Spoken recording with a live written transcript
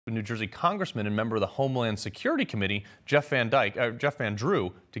New Jersey congressman and member of the Homeland Security Committee, Jeff Van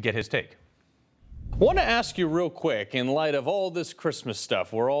Drew, to get his take. I want to ask you real quick, in light of all this Christmas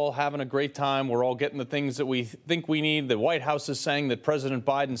stuff, we're all having a great time. We're all getting the things that we think we need. The White House is saying that President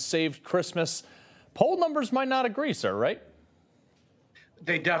Biden saved Christmas. Poll numbers might not agree, sir, right?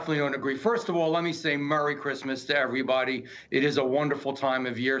 They definitely don't agree. First of all, let me say Merry Christmas to everybody. It is a wonderful time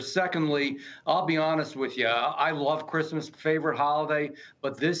of year. Secondly, I'll be honest with you. I love Christmas, favorite holiday,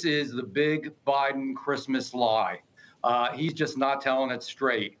 but this is the big Biden Christmas lie. He's just not telling it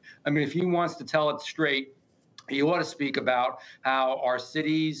straight. I mean, if he wants to tell it straight, he ought to speak about how our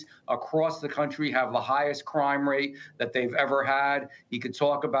cities across the country have the highest crime rate that they've ever had. He could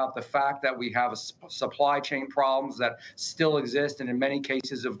talk about the fact that we have supply chain problems that still exist and in many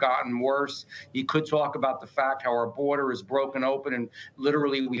cases have gotten worse. He could talk about the fact how our border is broken open and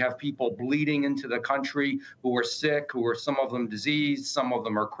literally we have people bleeding into the country who are sick, who are some of them diseased, some of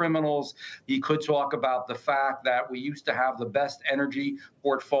them are criminals. He could talk about the fact that we used to have the best energy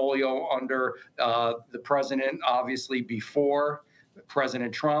portfolio under the president, obviously before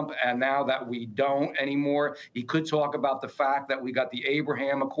President Trump, and now that we don't anymore. He could talk about the fact that we got the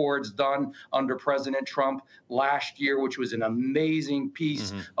Abraham Accords done under President Trump last year, which was an amazing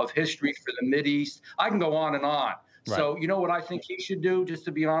piece of history for the Mideast. I can go on and on. Right. So you know what I think he should do, just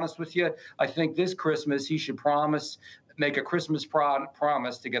to be honest with you? I think this Christmas he should make a Christmas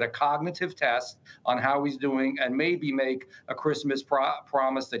promise to get a cognitive test on how he's doing and maybe make a Christmas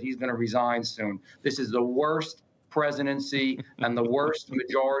promise that he's going to resign soon. This is the worst presidency and the worst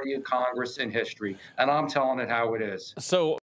majority of Congress in history. And I'm telling it how it is. So